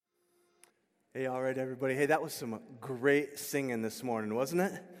Hey, all right, everybody. Hey, that was some great singing this morning, wasn't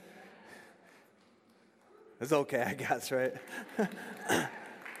it? It's okay, I guess, right?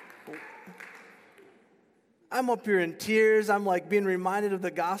 I'm up here in tears. I'm like being reminded of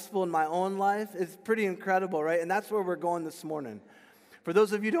the gospel in my own life. It's pretty incredible, right? And that's where we're going this morning. For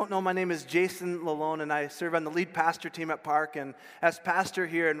those of you who don't know, my name is Jason Lalone, and I serve on the lead pastor team at Park and as pastor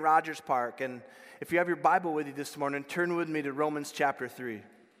here in Rogers Park. And if you have your Bible with you this morning, turn with me to Romans chapter 3.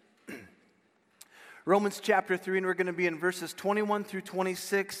 Romans chapter 3, and we're going to be in verses 21 through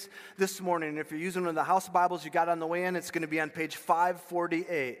 26 this morning. And if you're using one of the house Bibles you got on the way in, it's going to be on page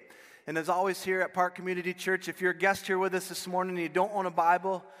 548. And as always here at Park Community Church, if you're a guest here with us this morning and you don't own a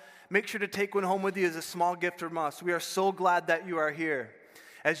Bible, make sure to take one home with you as a small gift from us. We are so glad that you are here.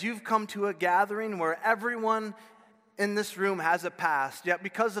 As you've come to a gathering where everyone in this room has a past, yet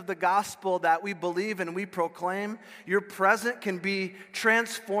because of the gospel that we believe and we proclaim, your present can be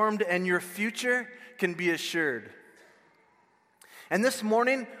transformed and your future can be assured. And this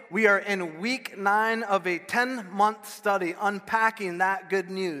morning, we are in week 9 of a 10-month study unpacking that good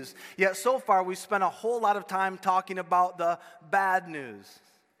news. Yet so far, we've spent a whole lot of time talking about the bad news.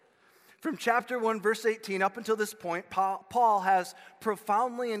 From chapter 1, verse 18, up until this point, Paul has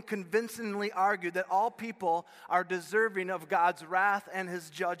profoundly and convincingly argued that all people are deserving of God's wrath and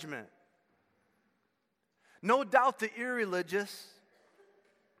his judgment. No doubt the irreligious,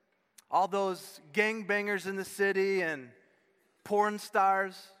 all those gangbangers in the city and porn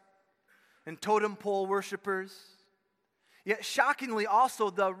stars and totem pole worshipers, yet shockingly also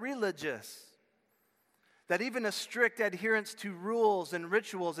the religious, that even a strict adherence to rules and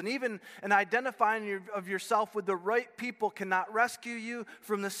rituals and even an identifying of yourself with the right people cannot rescue you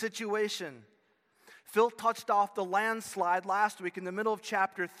from the situation. Phil touched off the landslide last week in the middle of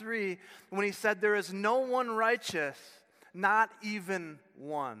chapter 3 when he said, "There is no one righteous, not even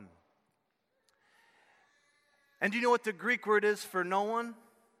one." And do you know what the Greek word is for no one?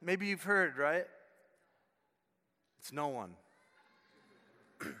 Maybe you've heard, right? It's no one.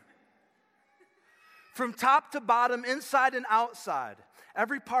 From top to bottom, inside and outside,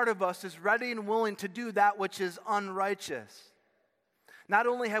 every part of us is ready and willing to do that which is unrighteous. Not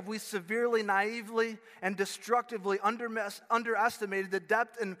only have we severely, naively, and destructively underestimated the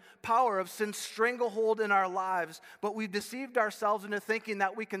depth and power of sin's stranglehold in our lives, but we've deceived ourselves into thinking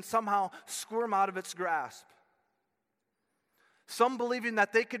that we can somehow squirm out of its grasp. Some believing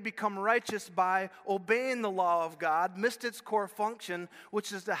that they could become righteous by obeying the law of God missed its core function,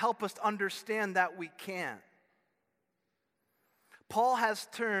 which is to help us understand that we can't. Paul has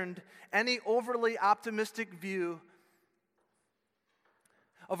turned any overly optimistic view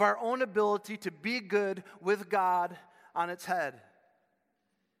of our own ability to be good with God on its head.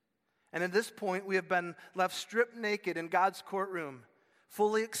 And at this point, we have been left stripped naked in God's courtroom,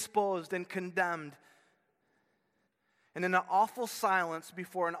 fully exposed and condemned, and in an awful silence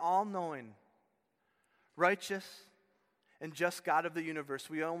before an all-knowing, righteous, and just God of the universe,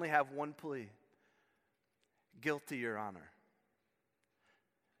 we only have one plea: guilty, Your Honor.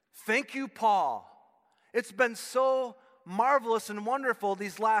 Thank you, Paul. It's been so marvelous and wonderful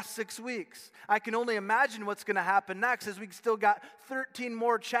these last 6 weeks. I can only imagine what's going to happen next, as we still got 13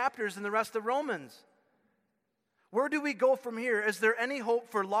 more chapters in the rest of Romans. Where do we go from here? Is there any hope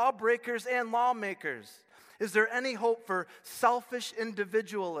for lawbreakers and lawmakers? Is there any hope for selfish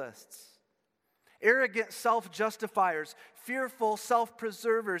individualists, arrogant self-justifiers, fearful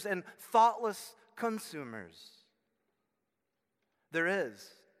self-preservers, and thoughtless consumers? There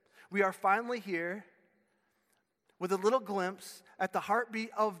is. We are finally here with a little glimpse at the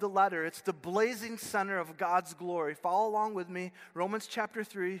heartbeat of the letter. It's the blazing center of God's glory. Follow along with me, Romans chapter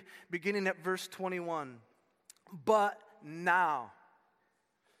 3, beginning at verse 21. But now.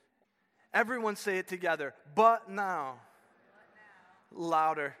 Everyone say it together. But now.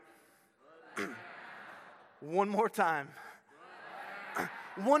 Louder. One more time.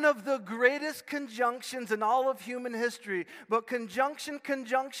 One of the greatest conjunctions in all of human history. But conjunction,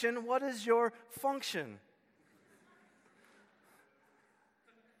 what is your function?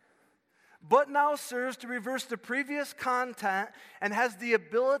 But now serves to reverse the previous content and has the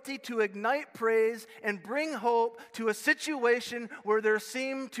ability to ignite praise and bring hope to a situation where there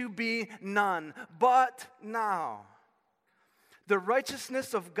seemed to be none. But now, the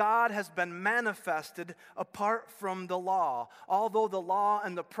righteousness of God has been manifested apart from the law, although the law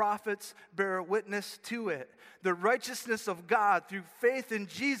and the prophets bear witness to it. The righteousness of God through faith in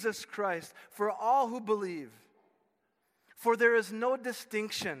Jesus Christ for all who believe. For there is no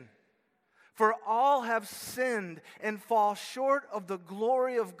distinction. For all have sinned and fall short of the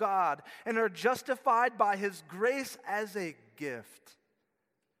glory of God and are justified by his grace as a gift.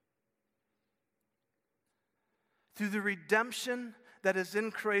 through the redemption that is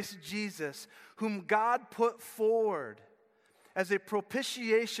in Christ Jesus, whom God put forward as a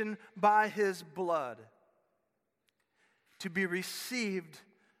propitiation by his blood, to be received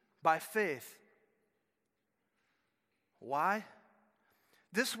by faith. Why?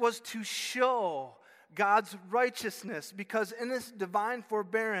 This was to show God's righteousness, because in his divine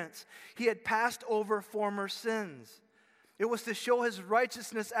forbearance, he had passed over former sins. It was to show his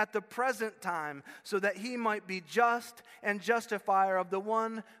righteousness at the present time, so that he might be just and justifier of the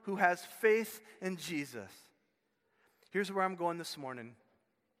one who has faith in Jesus. Here's where I'm going this morning.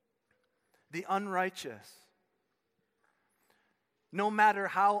 The unrighteous, no matter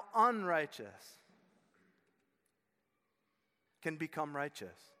how unrighteous, can become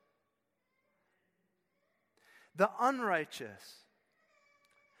righteous. The unrighteous,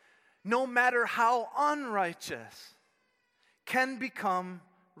 no matter how unrighteous, can become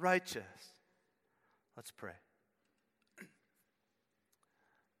righteous. Let's pray.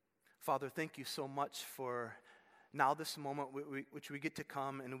 Father, thank you so much for now this moment which we get to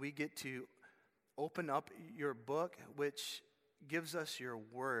come and we get to open up your book, which gives us your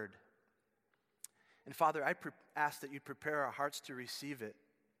word. And Father, I ask that you prepare our hearts to receive it.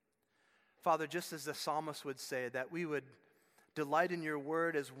 Father, just as the psalmist would say, that we would delight in your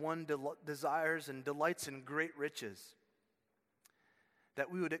word as one desires and delights in great riches. That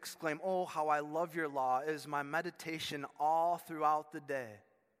we would exclaim, oh, how I love your law. It is my meditation all throughout the day.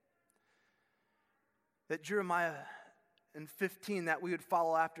 That Jeremiah in 15, that we would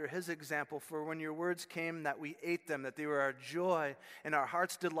follow after his example, for when your words came, that we ate them, that they were our joy and our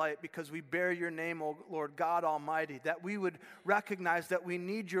heart's delight, because we bear your name, O Lord God Almighty. That we would recognize that we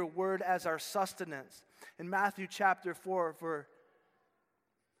need your word as our sustenance. In Matthew chapter 4, for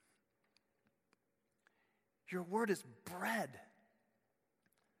your word is bread.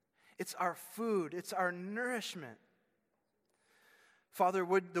 It's our food. It's our nourishment. Father,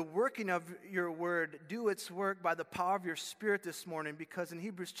 would the working of your word do its work by the power of your Spirit this morning? Because in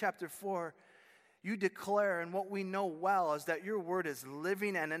Hebrews chapter 4, you declare, and what we know well is that your word is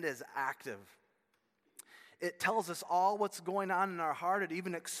living and it is active. It tells us all what's going on in our heart. It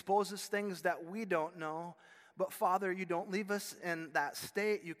even exposes things that we don't know. But Father, you don't leave us in that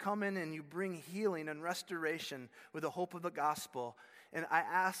state. You come in and you bring healing and restoration with the hope of the gospel. And I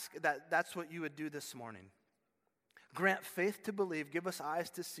ask that that's what you would do this morning. Grant faith to believe. Give us eyes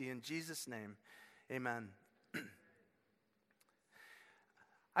to see. In Jesus' name, amen.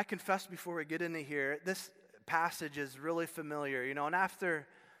 I confess before we get into here, this passage is really familiar, and after,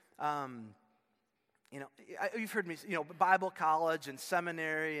 you've heard me, Bible college and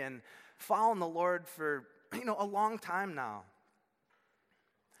seminary and following the Lord for, a long time now.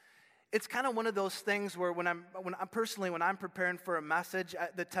 It's kind of one of those things where when I'm preparing for a message,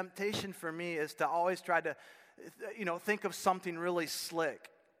 the temptation for me is to always try to think of something really slick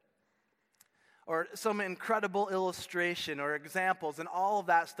or some incredible illustration or examples and all of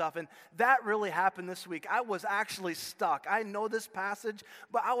that stuff. And that really happened this week. I was actually stuck. I know this passage,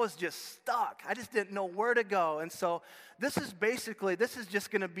 but I was just stuck. I just didn't know where to go. And so this is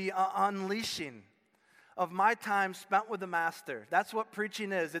just going to be an unleashing of my time spent with the Master. That's what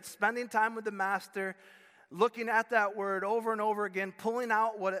preaching is. It's spending time with the Master, looking at that word over and over again, pulling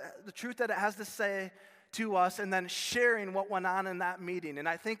out the truth that it has to say to us, and then sharing what went on in that meeting. And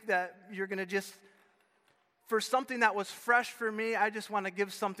I think that you're going to for something that was fresh for me, I just want to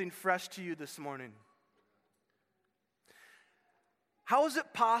give something fresh to you this morning. How is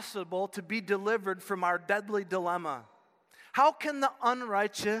it possible to be delivered from our deadly dilemma? How can the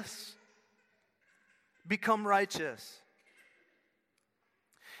unrighteous become righteous?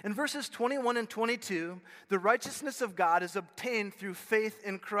 In verses 21 and 22, the righteousness of God is obtained through faith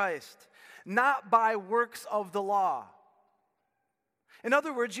in Christ, not by works of the law. In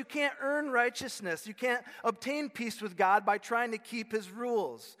other words, you can't earn righteousness. You can't obtain peace with God by trying to keep his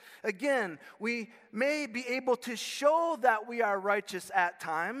rules. Again, we may be able to show that we are righteous at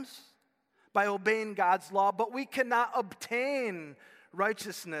times by obeying God's law, but we cannot obtain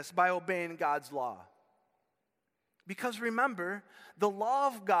righteousness by obeying God's law. Because remember, the law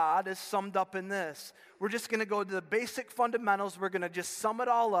of God is summed up in this. We're just going to go to the basic fundamentals. We're going to just sum it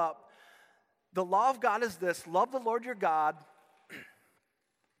all up. The law of God is this: love the Lord your God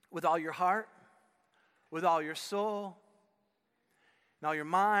with all your heart, with all your soul, and all your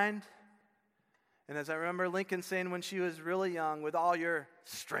mind. And as I remember Lincoln saying when she was really young, with all your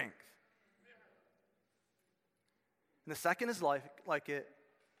strength. And the second is like it.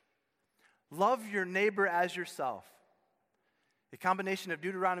 Love your neighbor as yourself. A combination of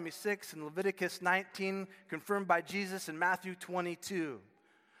Deuteronomy 6 and Leviticus 19, confirmed by Jesus in Matthew 22.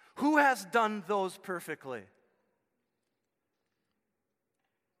 Who has done those perfectly?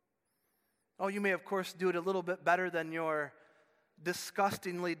 Oh, you may, of course, do it a little bit better than your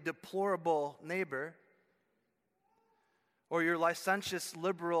disgustingly deplorable neighbor or your licentious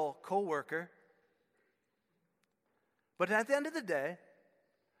liberal coworker. But at the end of the day,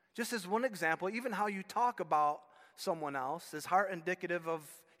 just as one example, even how you talk about someone else is heart indicative of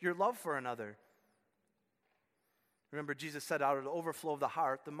your love for another. Remember, Jesus said, out of the overflow of the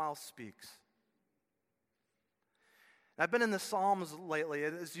heart, the mouth speaks. I've been in the Psalms lately.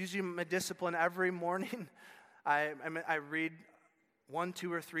 It's usually my discipline every morning. I read 1,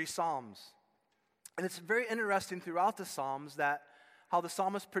 2, or 3 Psalms. And it's very interesting throughout the Psalms that how the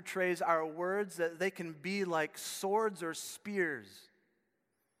psalmist portrays our words, that they can be like swords or spears.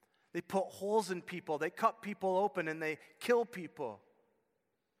 They put holes in people, they cut people open, and they kill people.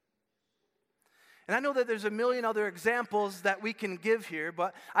 And I know that there's a million other examples that we can give here,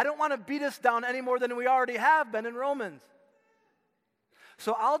 but I don't want to beat us down any more than we already have been in Romans.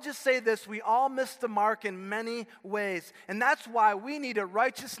 So I'll just say this, we all miss the mark in many ways, and that's why we need a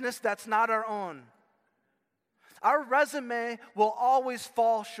righteousness that's not our own. Our resume will always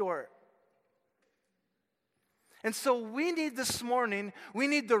fall short. And so we need this morning, we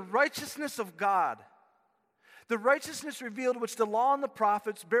need the righteousness of God. The righteousness revealed which the law and the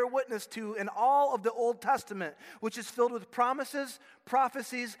prophets bear witness to in all of the Old Testament, which is filled with promises,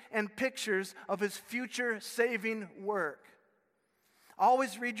 prophecies, and pictures of his future saving work.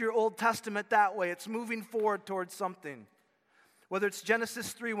 Always read your Old Testament that way. It's moving forward towards something. Whether it's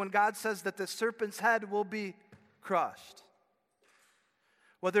Genesis 3 when God says that the serpent's head will be crushed.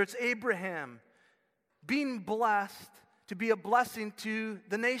 Whether it's Abraham being blessed to be a blessing to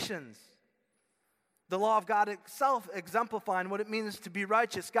the nations. The law of God itself exemplifying what it means to be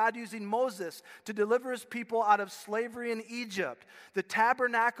righteous. God using Moses to deliver his people out of slavery in Egypt. The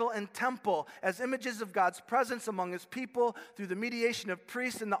tabernacle and temple as images of God's presence among his people through the mediation of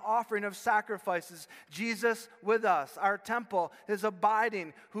priests and the offering of sacrifices. Jesus with us. Our temple is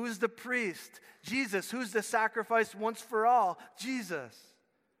abiding. Who's the priest? Jesus. Who's the sacrifice once for all? Jesus.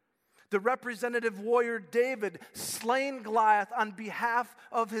 The representative warrior David slain Goliath on behalf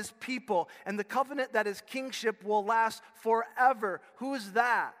of his people, and the covenant that his kingship will last forever. Who is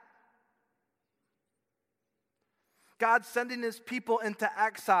that? God sending his people into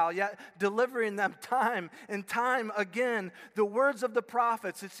exile, yet delivering them time and time again. The words of the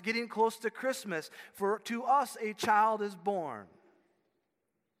prophets, it's getting close to Christmas. For to us a child is born,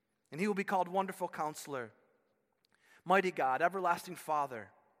 and he will be called Wonderful Counselor, Mighty God, Everlasting Father,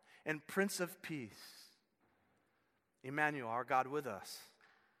 and Prince of Peace. Emmanuel, our God with us.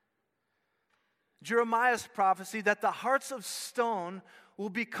 Jeremiah's prophecy that the hearts of stone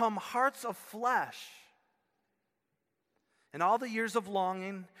will become hearts of flesh. And all the years of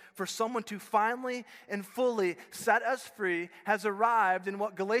longing for someone to finally and fully set us free has arrived in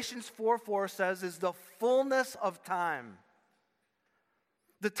what Galatians 4:4 says is the fullness of time.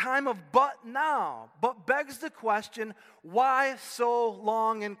 The time of but now, but begs the question, why so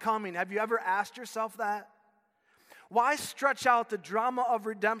long in coming? Have you ever asked yourself that? Why stretch out the drama of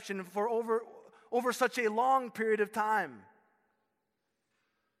redemption for over such a long period of time?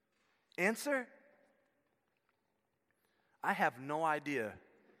 Answer? I have no idea.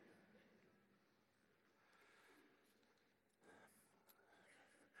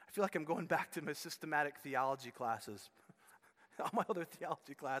 I feel like I'm going back to my systematic theology classes. All my other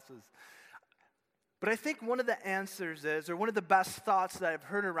theology classes. But I think one of the answers is, or one of the best thoughts that I've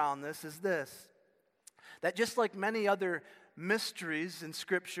heard around this is this, that just like many other mysteries in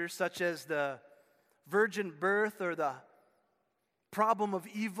Scripture, such as the virgin birth or the problem of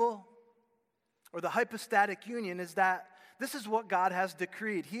evil or the hypostatic union, is that this is what God has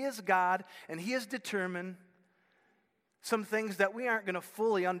decreed. He is God, and he has determined some things that we aren't going to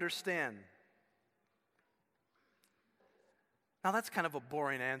fully understand. Now, that's kind of a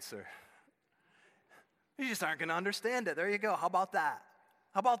boring answer. You just aren't going to understand it. There you go. How about that?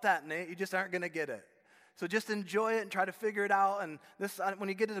 How about that, Nate? You just aren't going to get it. So just enjoy it and try to figure it out. And this, when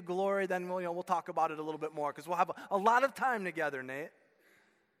you get to the glory, then we'll talk about it a little bit more because we'll have a lot of time together, Nate.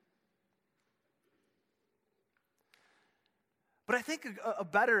 But I think a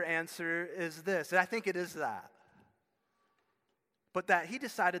better answer is this, and I think it is that. But that he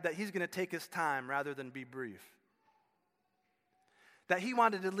decided that he's going to take his time rather than be brief. That he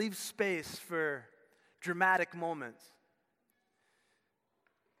wanted to leave space for dramatic moments.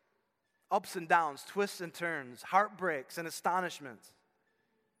 Ups and downs, twists and turns, heartbreaks and astonishments.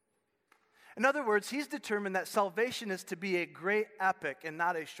 In other words, he's determined that salvation is to be a great epic and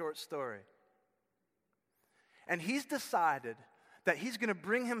not a short story. And he's decided that he's going to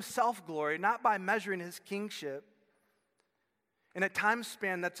bring himself glory, not by measuring his kingship in a time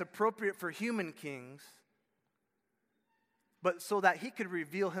span that's appropriate for human kings, but so that he could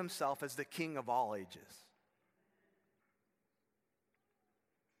reveal himself as the King of all ages.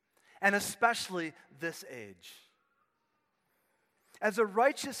 And especially this age. As a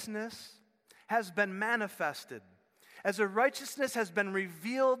righteousness has been manifested, as a righteousness has been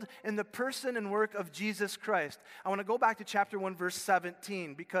revealed in the person and work of Jesus Christ. I want to go back to chapter 1, verse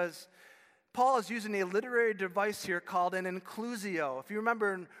 17, because Paul is using a literary device here called an inclusio. If you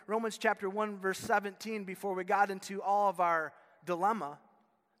remember in Romans chapter 1, verse 17, before we got into all of our dilemma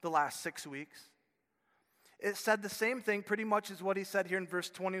the last 6 weeks, it said the same thing pretty much as what he said here in verse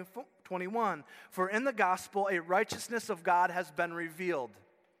 21. For in the gospel, a righteousness of God has been revealed.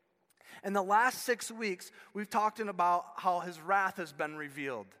 In the last 6 weeks, we've talked about how his wrath has been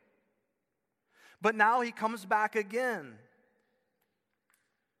revealed. But now he comes back again.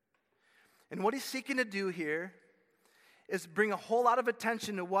 And what he's seeking to do here is bring a whole lot of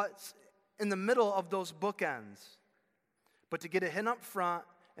attention to what's in the middle of those bookends, but to get a hint up front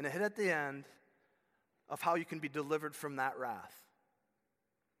and a hint at the end of how you can be delivered from that wrath.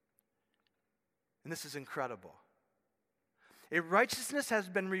 And this is incredible. A righteousness has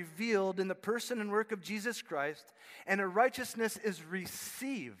been revealed in the person and work of Jesus Christ, and a righteousness is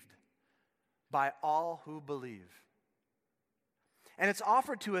received by all who believe. And it's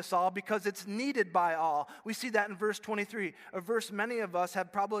offered to us all because it's needed by all. We see that in verse 23, a verse many of us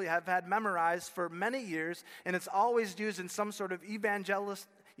have probably had memorized for many years, and it's always used in some sort of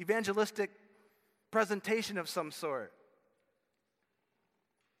evangelistic presentation of some sort.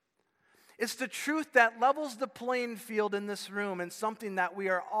 It's the truth that levels the playing field in this room and something that we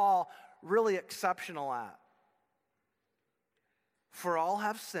are all really exceptional at. For all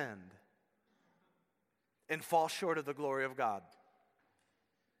have sinned and fall short of the glory of God.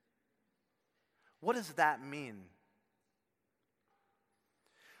 What does that mean?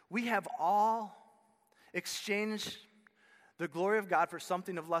 We have all exchanged the glory of God for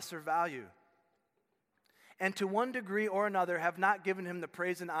something of lesser value. And to one degree or another have not given him the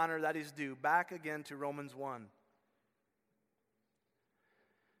praise and honor that he's due. Back again to Romans 1.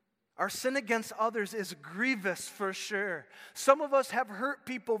 Our sin against others is grievous for sure. Some of us have hurt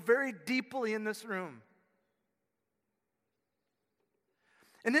people very deeply in this room.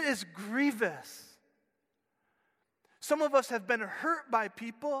 And it is grievous. Some of us have been hurt by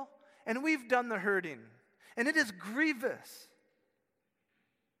people, and we've done the hurting. And it is grievous.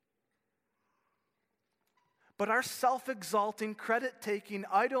 But our self-exalting, credit-taking,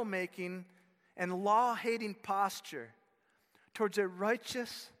 idol-making, and law-hating posture towards a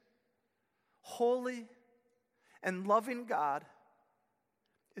righteous, holy, and loving God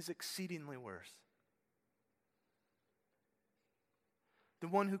is exceedingly worse. The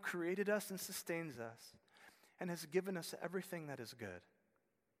one who created us and sustains us and has given us everything that is good.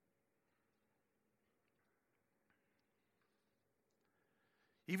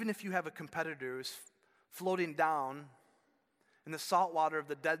 Even if you have a competitor who's floating down in the salt water of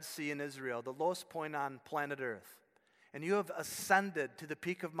the Dead Sea in Israel, the lowest point on planet Earth, and you have ascended to the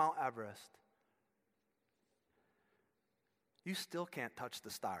peak of Mount Everest, you still can't touch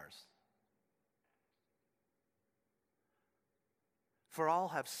the stars. For all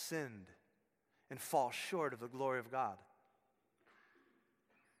have sinned and fall short of the glory of God.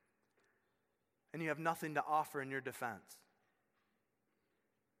 And you have nothing to offer in your defense.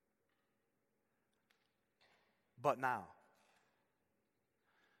 But now.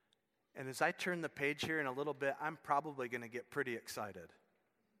 And as I turn the page here in a little bit, I'm probably going to get pretty excited.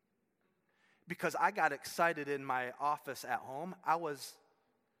 Because I got excited in my office at home. I was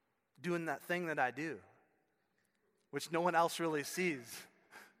doing that thing that I do, which no one else really sees.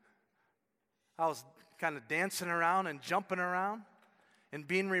 I was kind of dancing around and jumping around and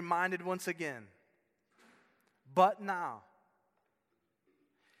being reminded once again. But now,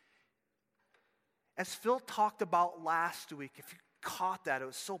 as Phil talked about last week, if you caught that, it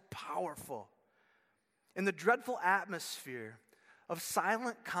was so powerful. In the dreadful atmosphere of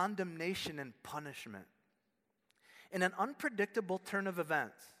silent condemnation and punishment, in an unpredictable turn of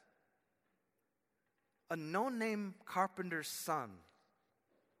events, a no-name carpenter's son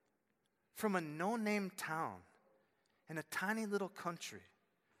from a no-name town in a tiny little country,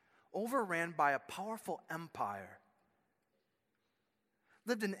 overran by a powerful empire,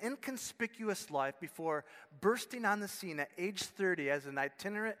 lived an inconspicuous life before bursting on the scene at age 30 as an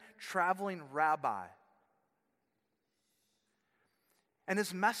itinerant traveling rabbi. And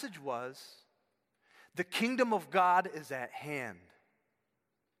his message was, the kingdom of God is at hand.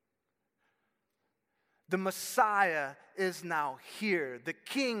 The Messiah is now here. The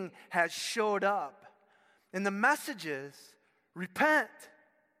King has showed up. And the message is, Repent.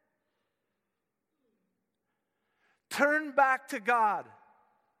 Turn back to God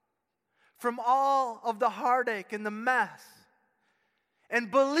from all of the heartache and the mess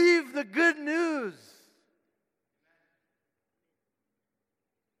and believe the good news.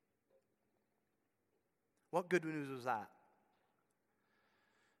 What good news was that?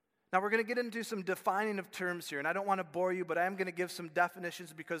 Now, we're going to get into some defining of terms here, and I don't want to bore you, but I am going to give some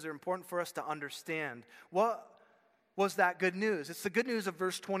definitions because they're important for us to understand. What was that good news? It's the good news of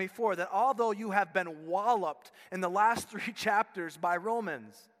verse 24, that although you have been walloped in the last 3 chapters by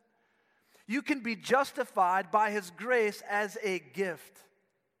Romans, you can be justified by His grace as a gift.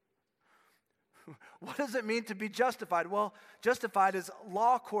 What does it mean to be justified? Well, justified is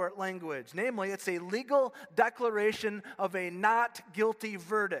law court language. Namely, it's a legal declaration of a not guilty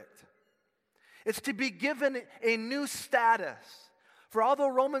verdict. It's to be given a new status. For although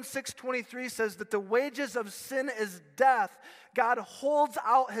Romans 6:23 says that the wages of sin is death, God holds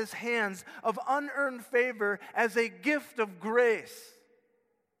out His hands of unearned favor as a gift of grace.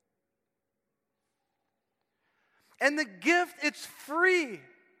 And the gift, it's free.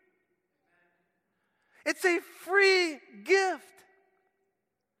 It's a free gift.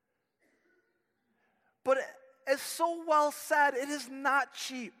 But as so well said, it is not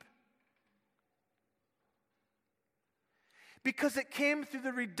cheap. Because it came through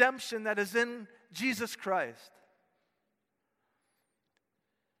the redemption that is in Jesus Christ.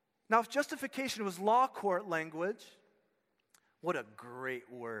 Now, if justification was law court language, what a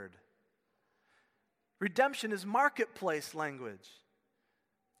great word. Redemption is marketplace language.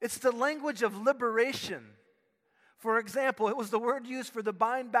 It's the language of liberation. For example, it was the word used for the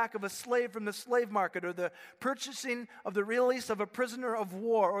buying back of a slave from the slave market, or the purchasing of the release of a prisoner of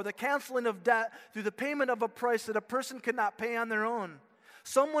war, or the canceling of debt through the payment of a price that a person could not pay on their own.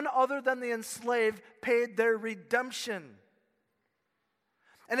 Someone other than the enslaved paid their redemption.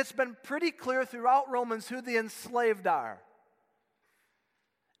 And it's been pretty clear throughout Romans who the enslaved are.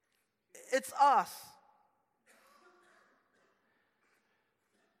 It's us.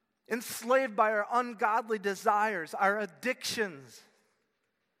 Enslaved by our ungodly desires, our addictions,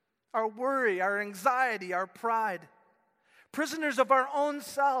 our worry, our anxiety, our pride. Prisoners of our own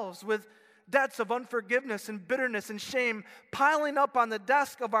selves with debts of unforgiveness and bitterness and shame piling up on the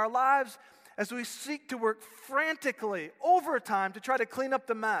desk of our lives as we seek to work frantically overtime to try to clean up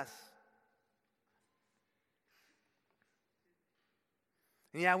the mess.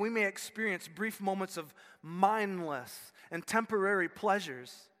 And yeah, we may experience brief moments of mindless and temporary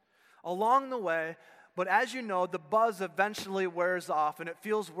pleasures along the way, but as you know, the buzz eventually wears off and it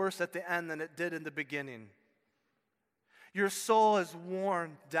feels worse at the end than it did in the beginning. Your soul is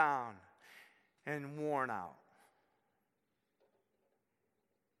worn down and worn out.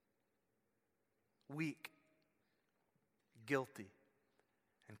 Weak, guilty,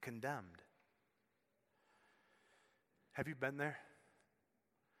 and condemned. Have you been there?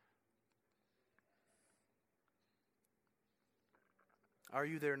 Are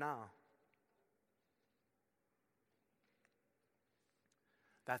you there now?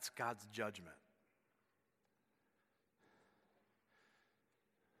 That's God's judgment.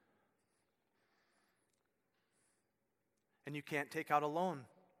 And you can't take out a loan.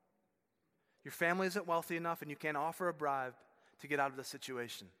 Your family isn't wealthy enough and you can't offer a bribe to get out of the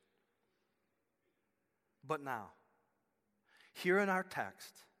situation. But now, here in our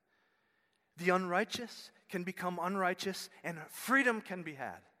text, the unrighteous can become unrighteous and freedom can be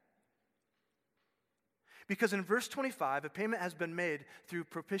had. Because in verse 25, a payment has been made through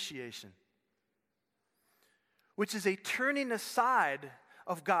propitiation, which is a turning aside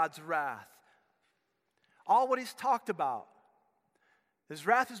of God's wrath. All what He's talked about, His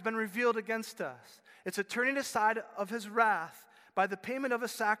wrath has been revealed against us. It's a turning aside of His wrath by the payment of a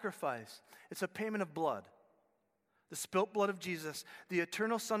sacrifice. It's a payment of blood. The spilt blood of Jesus, the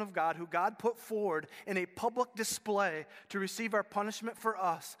eternal Son of God, who God put forward in a public display to receive our punishment for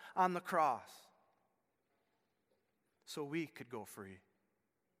us on the cross, so we could go free.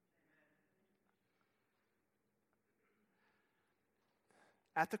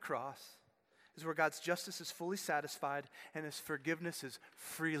 At the cross is where God's justice is fully satisfied and His forgiveness is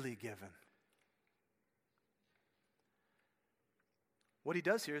freely given. What He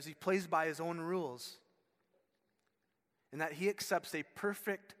does here is He plays by His own rules, in that He accepts a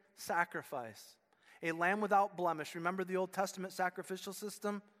perfect sacrifice, a lamb without blemish. Remember the Old Testament sacrificial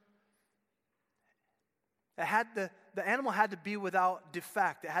system? The animal had to be without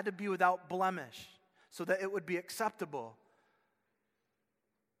defect. It had to be without blemish so that it would be acceptable.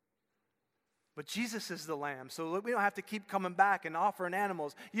 But Jesus is the lamb, so we don't have to keep coming back and offering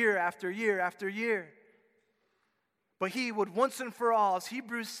animals year after year after year. But he would once and for all, as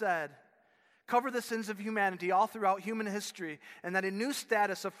Hebrews said, cover the sins of humanity all throughout human history, and that a new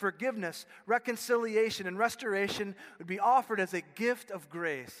status of forgiveness, reconciliation, and restoration would be offered as a gift of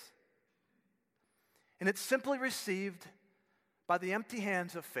grace. And it's simply received by the empty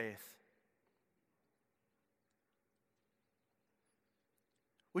hands of faith.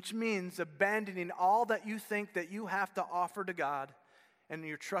 Which means abandoning all that you think that you have to offer to God, and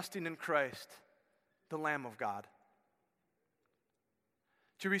you're trusting in Christ, the Lamb of God.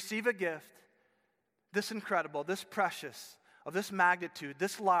 To receive a gift this incredible, this precious, of this magnitude,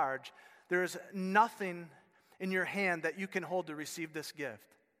 this large, there is nothing in your hand that you can hold to receive this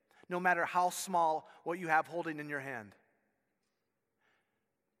gift, no matter how small what you have holding in your hand.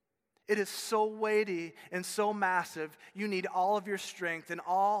 It is so weighty and so massive, you need all of your strength and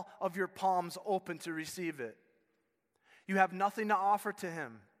all of your palms open to receive it. You have nothing to offer to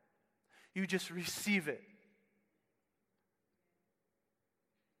him. You just receive it.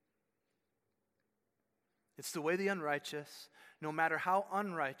 It's the way the unrighteous, no matter how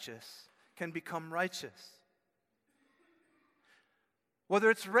unrighteous, can become righteous.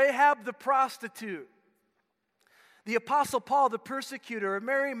 Whether it's Rahab the prostitute, the Apostle Paul the persecutor, or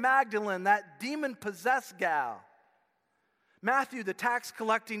Mary Magdalene, that demon-possessed gal, Matthew the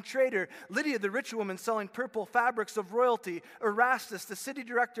tax-collecting trader, Lydia the rich woman selling purple fabrics of royalty, Erastus the city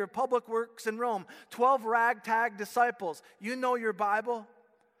director of public works in Rome, 12 ragtag disciples. You know your Bible.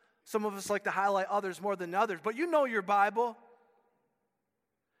 Some of us like to highlight others more than others, but you know your Bible.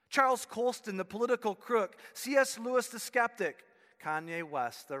 Charles Colston, the political crook, C.S. Lewis, the skeptic, Kanye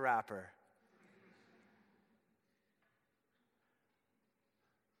West, the rapper.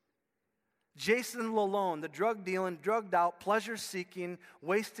 Jason Lalone, the drug-dealing, drugged-out, pleasure-seeking,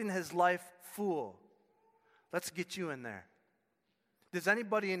 wasting his life fool. Let's get you in there. Does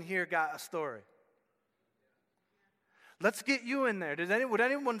anybody in here got a story? Let's get you in there. Would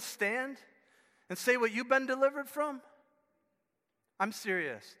anyone stand and say what you've been delivered from? I'm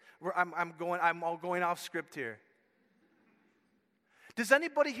serious. I'm all going off script here. Does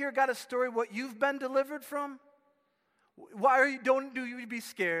anybody here got a story what you've been delivered from? Why don't you be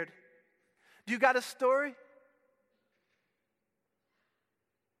scared? Do you got a story?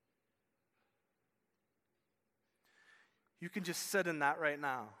 You can just sit in that right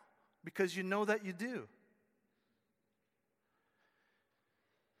now because you know that you do.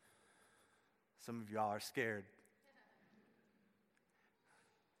 Some of y'all are scared.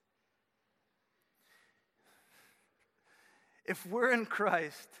 If we're in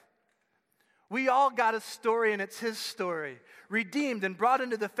Christ, we all got a story, and it's his story. Redeemed and brought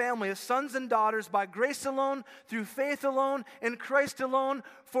into the family as sons and daughters by grace alone, through faith alone, in Christ alone,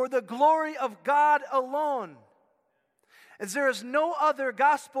 for the glory of God alone. As there is no other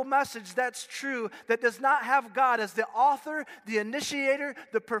gospel message that's true that does not have God as the author, the initiator,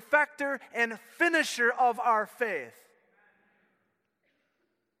 the perfecter, and finisher of our faith.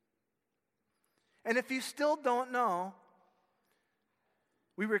 And if you still don't know,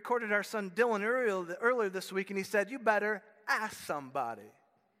 we recorded our son Dylan earlier this week, and he said, you better ask somebody.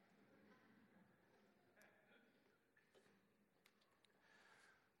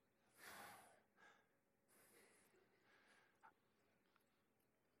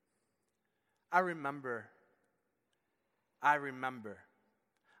 I remember. I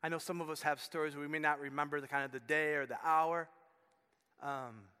know some of us have stories where we may not remember the kind of the day or the hour,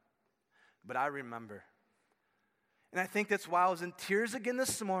 but I remember. And I think that's why I was in tears again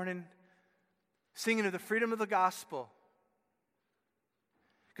this morning, singing of the freedom of the gospel.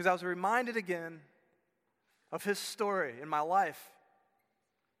 Because I was reminded again of his story in my life.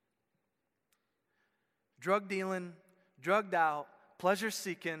 Drug dealing, drugged out, pleasure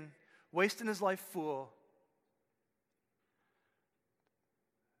seeking, wasting his life fool.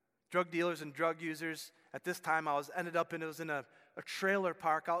 Drug dealers and drug users. At this time, it was in a trailer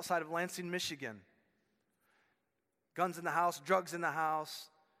park outside of Lansing, Michigan. Guns in the house, drugs in the house.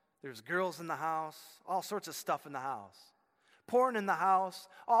 There's girls in the house, all sorts of stuff in the house. Porn in the house,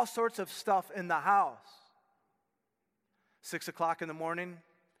 all sorts of stuff in the house. 6 o'clock in the morning,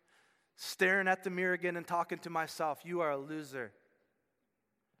 staring at the mirror again and talking to myself, you are a loser.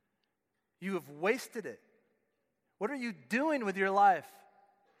 You have wasted it. What are you doing with your life?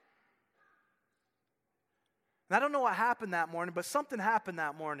 And I don't know what happened that morning, but something happened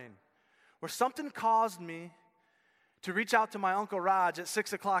that morning where something caused me to reach out to my Uncle Raj at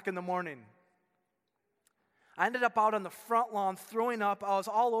 6 o'clock in the morning. I ended up out on the front lawn throwing up. I was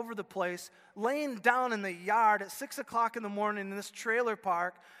all over the place, laying down in the yard at 6 o'clock in the morning in this trailer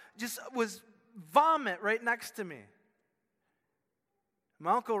park, just was vomit right next to me.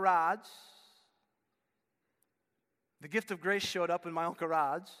 My Uncle Raj The gift of grace showed up in my Uncle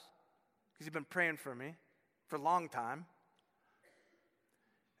Rod's because he'd been praying for me for a long time.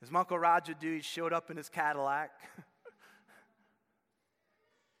 As my Uncle Raj would do, he showed up in his Cadillac,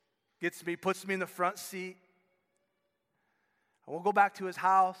 gets me, puts me in the front seat. I won't go back to his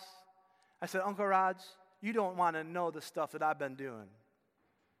house. I said, Uncle Raj, you don't want to know the stuff that I've been doing.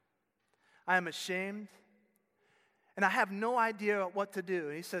 I am ashamed, and I have no idea what to do.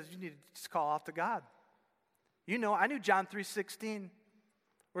 And he says, you need to just call out to God. You know, I knew John 3:16.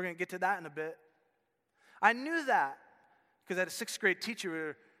 We're going to get to that in a bit. I knew that because I had a 6th grade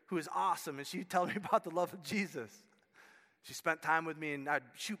teacher who was awesome, and she'd tell me about the love of Jesus. She spent time with me, and I'd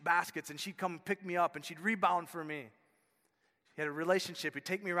shoot baskets, and she'd come pick me up, and she'd rebound for me. She had a relationship. He'd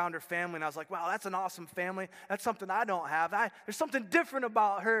take me around her family, and I was like, wow, that's an awesome family. That's something I don't have. There's something different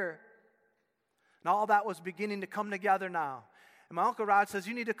about her. And all that was beginning to come together now. And my Uncle Rod says,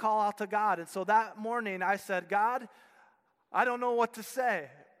 you need to call out to God. And so that morning I said, God, I don't know what to say,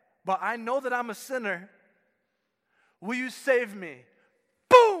 but I know that I'm a sinner. Will you save me?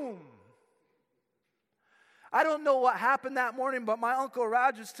 Boom! I don't know what happened that morning, but my Uncle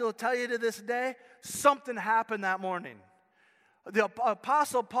Rod would still tell you to this day, something happened that morning. The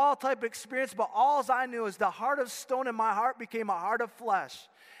Apostle Paul type experience, but all I knew is the heart of stone in my heart became a heart of flesh.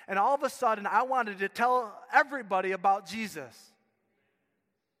 And all of a sudden, I wanted to tell everybody about Jesus.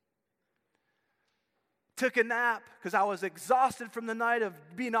 Took a nap because I was exhausted from the night of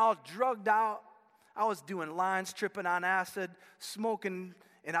being all drugged out. I was doing lines, tripping on acid, smoking,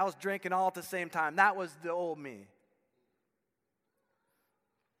 and I was drinking all at the same time. That was the old me.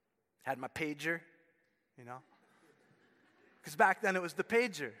 Had my pager, you know. Because back then it was the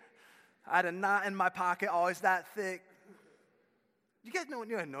pager. I had a knot in my pocket, always that thick. You guys know,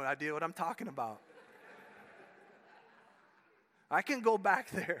 you have no idea what I'm talking about. I can go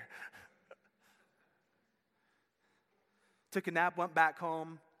back there. Took a nap, went back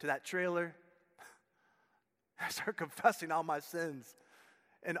home to that trailer. I started confessing all my sins.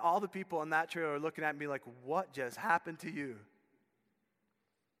 And all the people in that trailer are looking at me like, what just happened to you?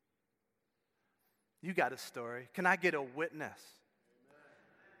 You got a story. Can I get a witness?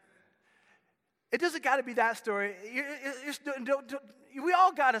 It doesn't got to be that story. We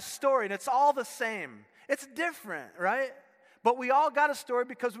all got a story, and it's all the same. It's different, right? But we all got a story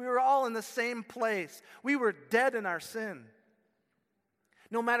because we were all in the same place. We were dead in our sin.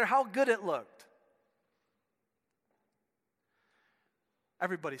 No matter how good it looked.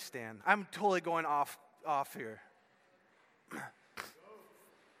 Everybody stand. I'm totally going off here.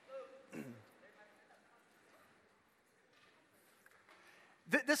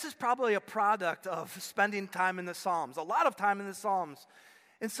 This is probably a product of spending time in the Psalms, a lot of time in the Psalms.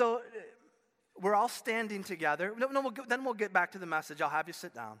 And so we're all standing together. Then we'll get back to the message. I'll have you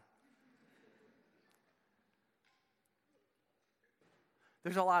sit down.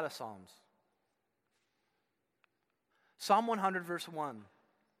 There's a lot of Psalms. Psalm 100, verse 1.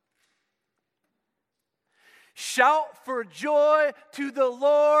 Shout for joy to the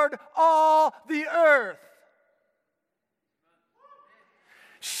Lord, all the earth.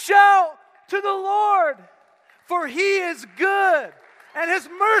 Shout to the Lord, for he is good, and his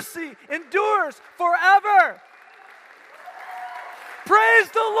mercy endures forever. Praise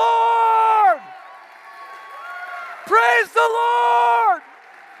the Lord! Praise the Lord!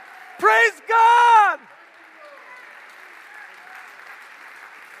 Praise God!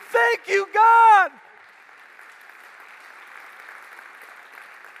 Thank you, God!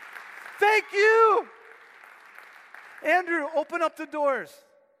 Thank you! Andrew, open up the doors.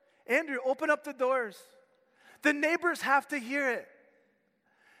 Andrew, open up the doors. The neighbors have to hear it.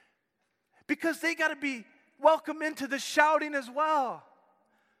 Because they got to be welcome into the shouting as well.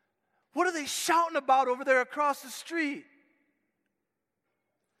 What are they shouting about over there across the street?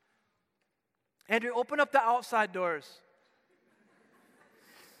 Andrew, open up the outside doors.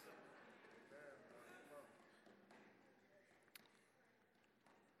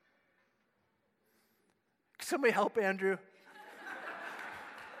 Can somebody help Andrew?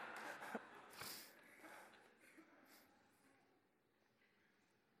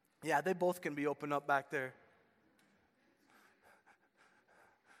 Yeah, they both can be opened up back there.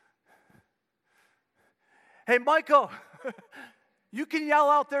 Hey, Michael, you can yell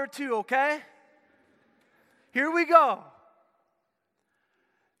out there too, okay? Here we go.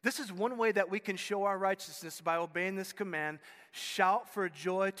 This is one way that we can show our righteousness by obeying this command. Shout for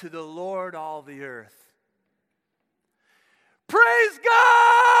joy to the Lord, all the earth. Praise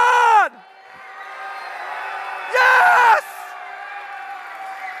God! Yes!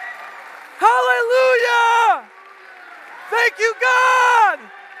 Hallelujah! Thank you, God!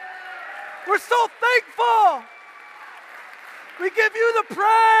 We're so thankful! We give you the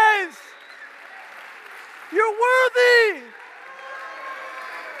praise. You're worthy.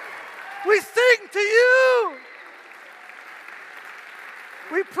 We sing to you.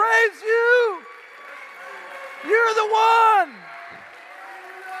 We praise you. You're the one.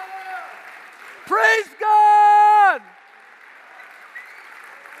 Praise God.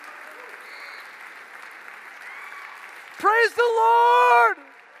 Praise the Lord.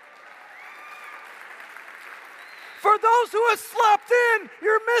 For those who have slept in,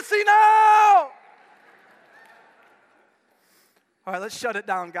 you're missing out. All right, let's shut it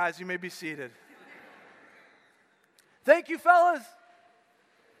down, guys. You may be seated. Thank you, fellas.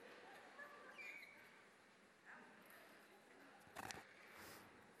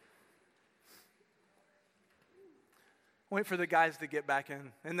 Wait for the guys to get back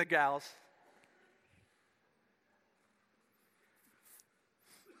in, and the gals.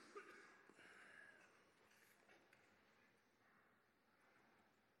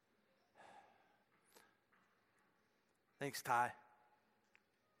 Thanks, Ty.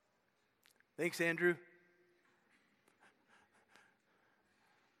 Thanks, Andrew.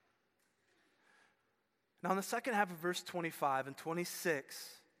 Now, in the second half of verse 25 and 26,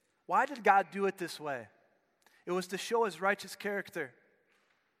 why did God do it this way? It was to show his righteous character.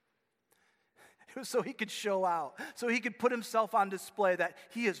 It was so he could show out, so he could put himself on display that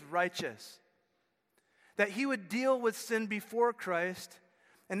he is righteous, that he would deal with sin before Christ,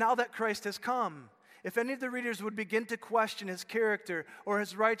 and now that Christ has come, if any of the readers would begin to question his character or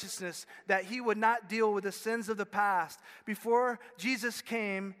his righteousness, that he would not deal with the sins of the past before Jesus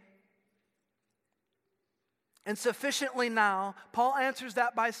came. And sufficiently now, Paul answers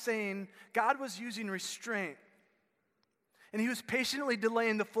that by saying God was using restraint. And he was patiently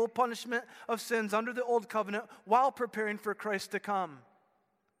delaying the full punishment of sins under the old covenant while preparing for Christ to come.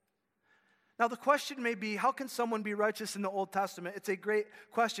 Now the question may be, how can someone be righteous in the Old Testament? It's a great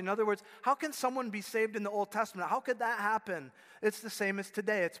question. In other words, how can someone be saved in the Old Testament? How could that happen? It's the same as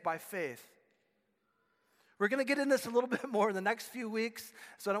today. It's by faith. We're going to get into this a little bit more in the next few weeks,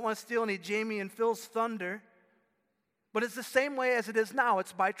 so I don't want to steal any Jamie and Phil's thunder. But it's the same way as it is now.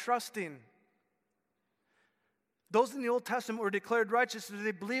 It's by trusting. Those in the Old Testament were declared righteous because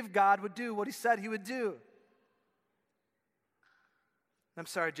they believed God would do what he said he would do. I'm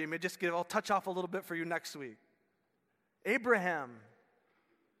sorry, Jamie, I'll touch off a little bit for you next week. Abraham.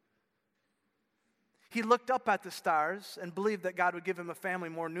 He looked up at the stars and believed that God would give him a family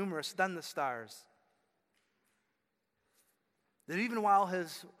more numerous than the stars. That even while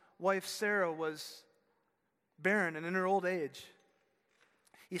his wife Sarah was barren and in her old age,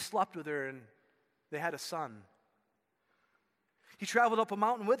 he slept with her and they had a son. He traveled up a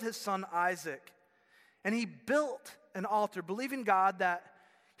mountain with his son Isaac, and he built an altar, believing God that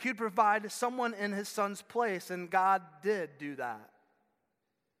he would provide someone in his son's place, and God did do that.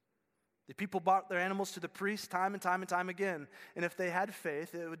 The people brought their animals to the priest time and time and time again, and if they had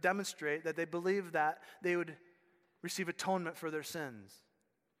faith, it would demonstrate that they believed that they would receive atonement for their sins.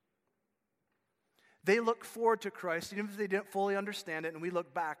 They looked forward to Christ, even if they didn't fully understand it, and we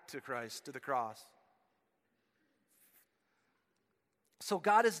look back to Christ, to the cross. So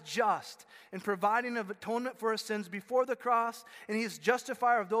God is just in providing of atonement for our sins before the cross, and he is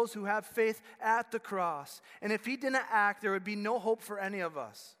justifier of those who have faith at the cross. And if he didn't act, there would be no hope for any of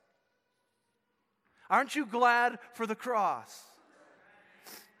us. Aren't you glad for the cross?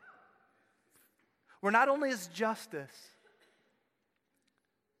 Where not only is justice,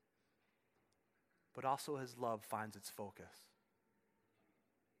 but also his love finds its focus.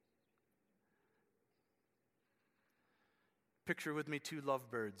 Picture with me two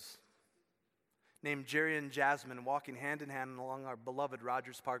lovebirds named Jerry and Jasmine walking hand in hand along our beloved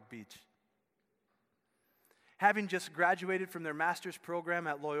Rogers Park Beach. Having just graduated from their master's program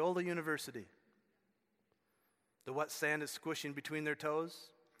at Loyola University, the wet sand is squishing between their toes,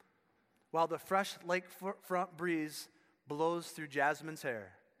 while the fresh lakefront breeze blows through Jasmine's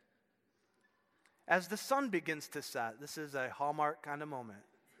hair. As the sun begins to set, this is a Hallmark kind of moment.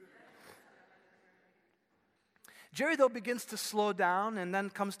 Jerry, though, begins to slow down and then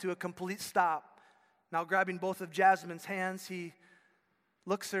comes to a complete stop. Now, grabbing both of Jasmine's hands, he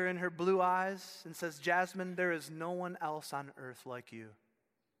looks her in her blue eyes and says, "Jasmine, there is no one else on earth like you.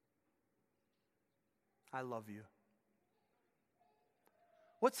 I love you."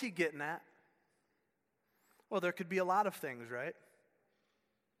 What's he getting at? Well, there could be a lot of things, right?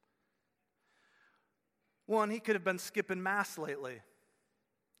 One, he could have been skipping Mass lately.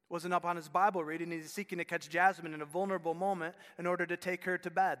 Wasn't up on his Bible reading. He's seeking to catch Jasmine in a vulnerable moment in order to take her to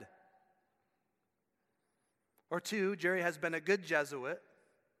bed. Or two, Jerry has been a good Jesuit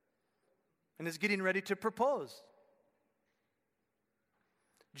and is getting ready to propose.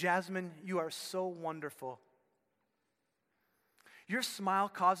 Jasmine, you are so wonderful. Your smile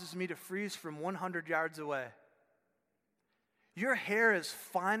causes me to freeze from 100 yards away. Your hair is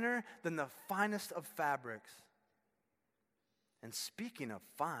finer than the finest of fabrics. And speaking of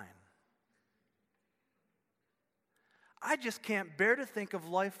fine, I just can't bear to think of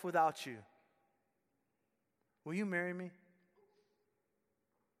life without you. Will you marry me?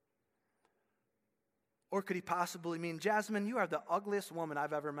 Or could he possibly mean, Jasmine, you are the ugliest woman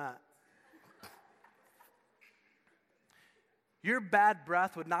I've ever met. Your bad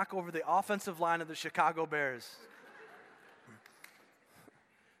breath would knock over the offensive line of the Chicago Bears.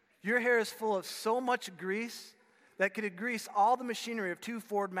 Your hair is full of so much grease that could grease all the machinery of 2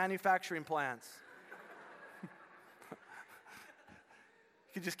 Ford manufacturing plants.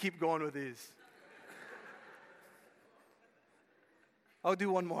 You could just keep going with these. I'll do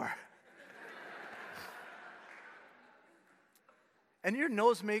one more. And your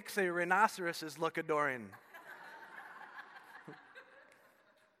nose makes a rhinoceros's look adoring.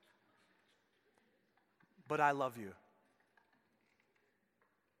 But I love you.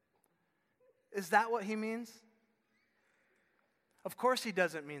 Is that what he means? Of course he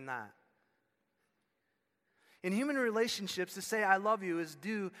doesn't mean that. In human relationships, to say I love you is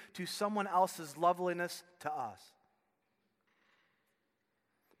due to someone else's loveliness to us.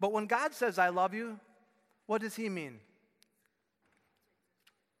 But when God says I love you, what does he mean?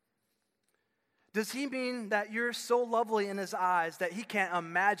 Does he mean that you're so lovely in his eyes that he can't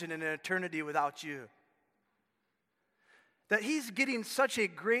imagine an eternity without you? That he's getting such a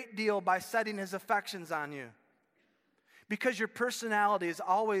great deal by setting his affections on you because your personality is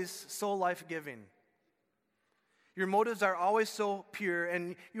always so life-giving. Your motives are always so pure,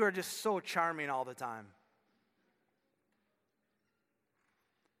 and you are just so charming all the time.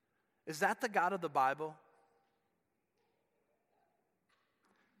 Is that the God of the Bible?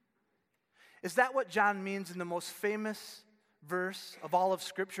 Is that what John means in the most famous verse of all of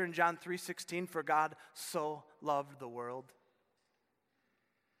Scripture in John 3:16, for God so loved the world?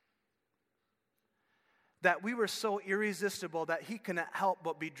 That we were so irresistible that he couldn't help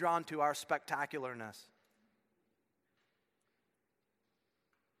but be drawn to our spectacularness.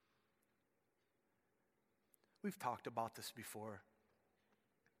 We've talked about this before.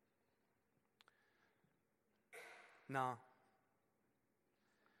 No.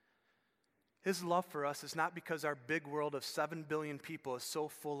 His love for us is not because our big world of 7 billion people is so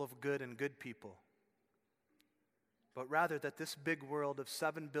full of good and good people, but rather that this big world of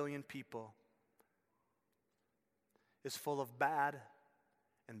 7 billion people is full of bad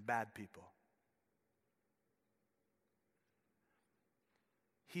and bad people.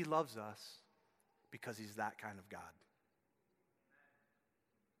 He loves us because he's that kind of God.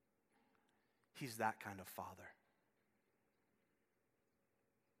 He's that kind of Father.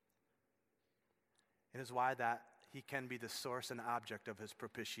 It is why that he can be the source and object of his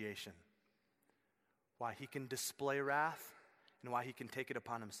propitiation. Why he can display wrath and why he can take it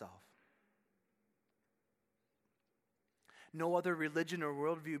upon himself. No other religion or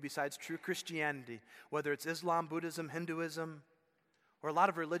worldview besides true Christianity, whether it's Islam, Buddhism, Hinduism, or a lot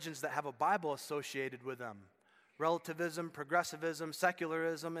of religions that have a Bible associated with them, relativism, progressivism,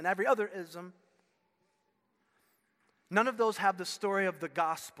 secularism, and every other ism, none of those have the story of the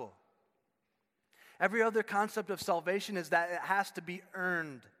gospel. Every other concept of salvation is that it has to be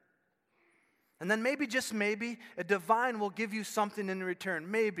earned. And then maybe, just maybe, a divine will give you something in return.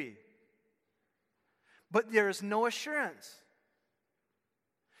 Maybe. But there is no assurance.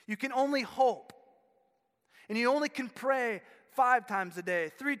 You can only hope. And you only can pray 5 times a day,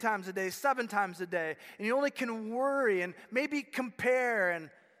 3 times a day, 7 times a day. And you only can worry and maybe compare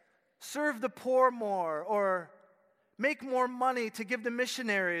and serve the poor more, or make more money to give to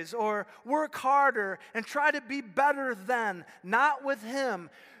missionaries, or work harder and try to be better than. Not with him.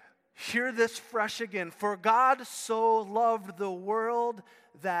 Hear this fresh again. For God so loved the world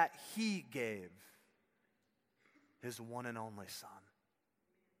that he gave his one and only Son.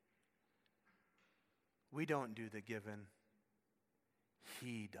 We don't do the giving.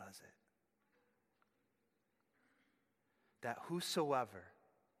 He does it. That whosoever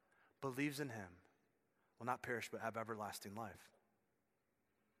believes in him will not perish but have everlasting life.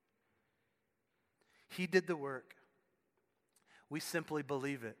 He did the work. We simply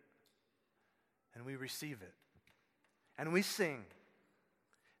believe it. And we receive it. And we sing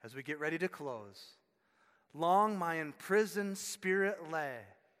as we get ready to close. Long my imprisoned spirit lay,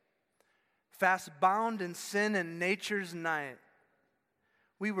 fast bound in sin and nature's night.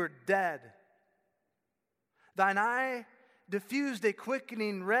 We were dead. Thine eye diffused a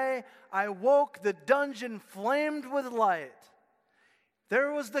quickening ray. I woke, the dungeon flamed with light.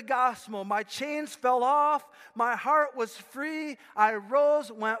 There was the gospel. My chains fell off. My heart was free. I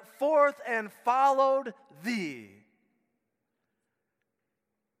rose, went forth, and followed thee.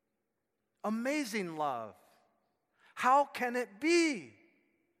 Amazing love. How can it be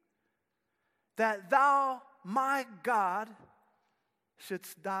that thou, my God,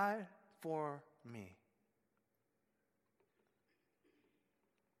 shouldst die for me?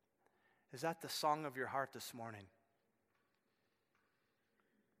 Is that the song of your heart this morning?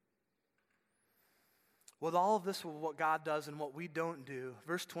 With all of this, with what God does and what we don't do,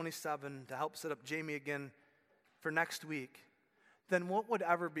 verse 27, to help set up Jamie again for next week, then what would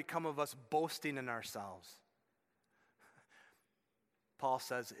ever become of us boasting in ourselves? Paul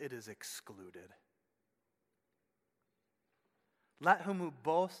says it is excluded. Let him who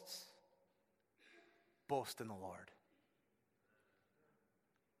boasts, boast in the Lord.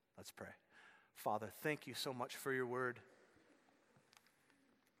 Let's pray. Father, thank you so much for your word.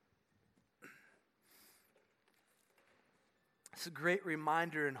 It's a great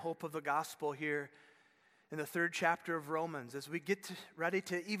reminder and hope of the gospel here in the 3rd chapter of Romans as we get ready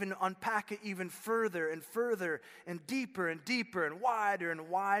to even unpack it even further and further and deeper and deeper and wider and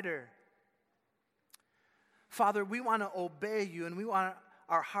wider. Father, we want to obey you, and we want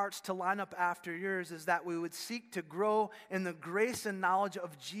our hearts to line up after yours, is that we would seek to grow in the grace and knowledge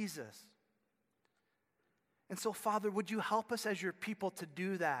of Jesus. And so, Father, would you help us as your people to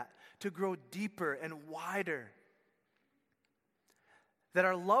do that, to grow deeper and wider? That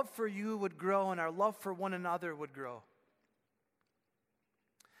our love for you would grow and our love for one another would grow.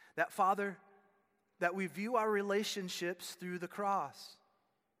 That, Father, that we view our relationships through the cross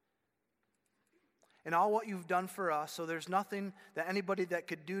and all what you've done for us, so there's nothing that anybody that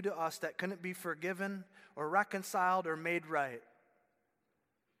could do to us that couldn't be forgiven or reconciled or made right.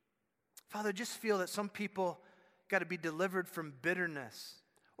 Father, just feel that some people got to be delivered from bitterness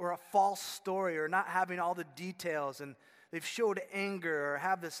or a false story or not having all the details, and they've showed anger or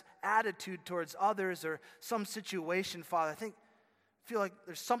have this attitude towards others or some situation, Father. I feel like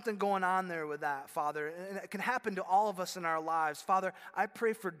there's something going on there with that, Father. And it can happen to all of us in our lives. Father, I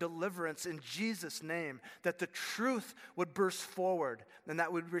pray for deliverance in Jesus' name, that the truth would burst forward and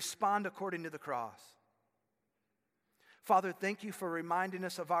that would respond according to the cross. Father, thank you for reminding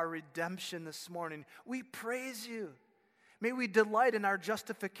us of our redemption this morning. We praise you. May we delight in our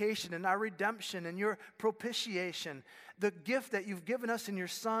justification and our redemption and your propitiation. The gift that you've given us in your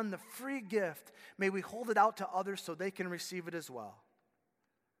Son, the free gift, may we hold it out to others so they can receive it as well.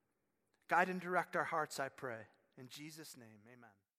 Guide and direct our hearts, I pray. In Jesus' name, amen.